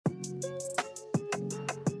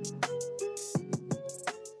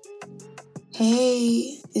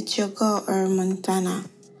Hey, it's your girl, Montana,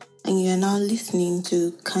 and you're now listening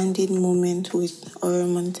to Candid Moment with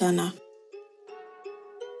Montana.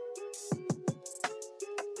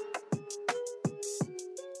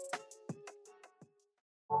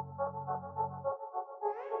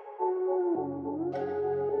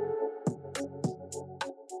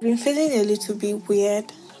 I've been feeling a little bit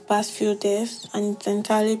weird past few days, and it's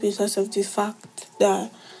entirely because of the fact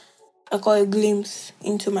that I got a glimpse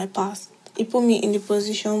into my past. It put me in the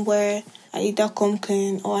position where I either come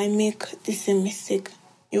clean or I make the same mistake.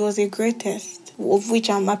 It was a great test, of which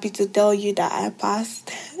I'm happy to tell you that I passed.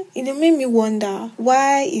 It made me wonder,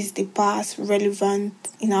 why is the past relevant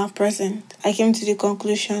in our present? I came to the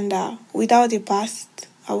conclusion that without the past,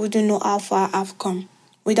 I wouldn't know how far I've come.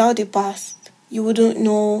 Without the past, you wouldn't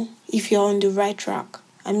know if you're on the right track.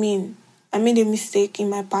 I made a mistake in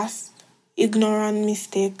my past, ignorant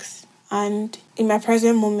mistakes, and in my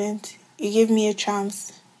present moment, it gave me a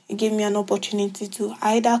chance. It gave me an opportunity to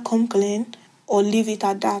either come clean or leave it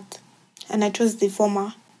at that. And I chose the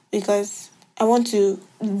former because I want to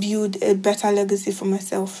build a better legacy for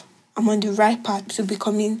myself. I'm on the right path to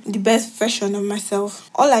becoming the best version of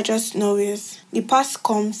myself. All I just know is the past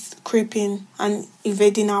comes creeping and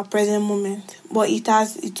invading our present moment, but it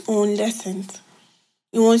has its own lessons.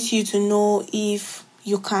 It wants you to know if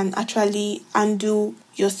you can actually undo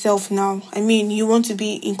yourself now. You want to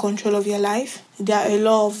be in control of your life. There are a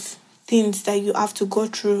lot of things that you have to go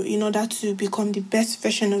through in order to become the best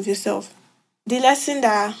version of yourself. The lesson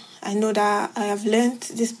that I know that I have learned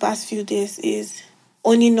these past few days is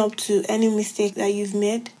owning up to any mistake that you've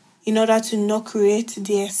made in order to not create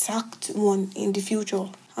the exact one in the future.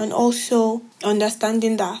 And also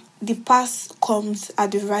understanding that the past comes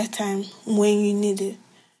at the right time when you need it.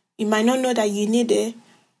 You might not know that you need it,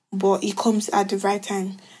 but it comes at the right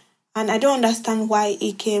time. And I don't understand why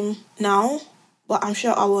it came now, but I'm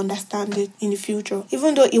sure I will understand it in the future.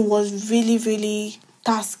 Even though it was really, really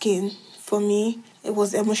tasking for me, it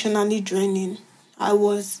was emotionally draining. I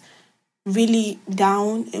was really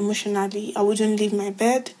down emotionally. I wouldn't leave my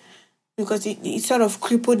bed because it sort of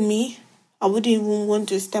crippled me. I wouldn't even want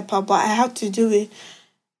to step up, but I had to do it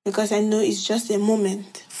because I know it's just a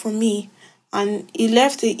moment for me. And it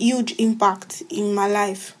left a huge impact in my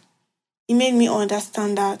life. It made me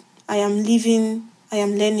understand that I am living, I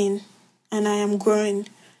am learning, and I am growing.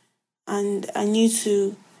 And I need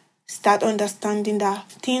to start understanding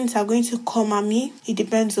that things are going to come at me. It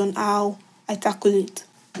depends on how I tackle it.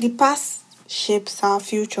 The past shapes our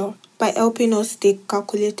future by helping us take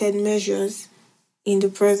calculated measures in the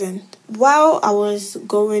present. While I was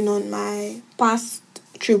going on my past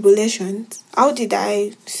tribulations, how did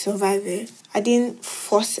I survive it? I didn't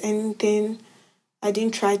force anything. I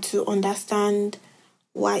didn't try to understand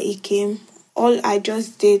why it came. All I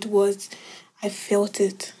just did was I felt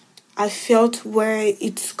it. I felt where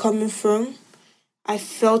it's coming from. I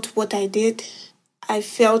felt what I did. I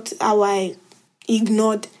felt how I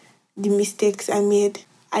ignored the mistakes I made.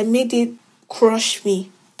 I made it crush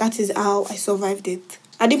me. That is how I survived it.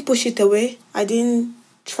 I didn't push it away. I didn't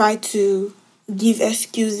try to give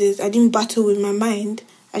excuses. I didn't battle with my mind.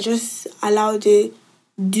 I just allowed it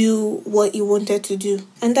do what it wanted to do.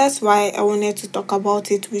 And that's why I wanted to talk about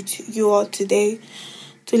it with you all today,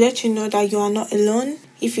 to let you know that you are not alone.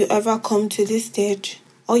 If you ever come to this stage,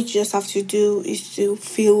 all you just have to do is to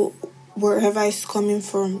feel wherever it's coming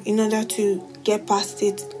from in order to get past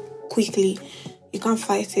it quickly. You can't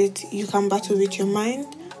fight it. You can battle with your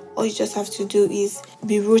mind. All you just have to do is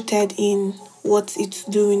be rooted in what it's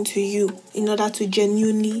doing to you in order to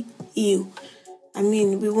genuinely heal.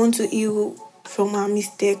 We want to heal from our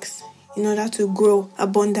mistakes in order to grow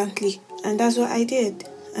abundantly. And that's what I did.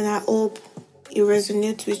 And I hope it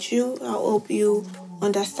resonates with you. I hope you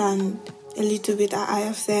understand a little bit that I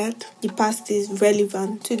have said. The past is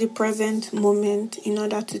relevant to the present moment in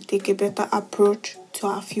order to take a better approach to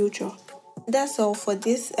our future. That's all for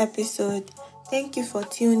this episode. Thank you for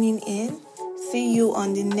tuning in. See you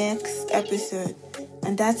on the next episode.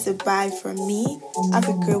 And that's a bye from me. Have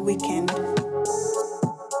a great weekend.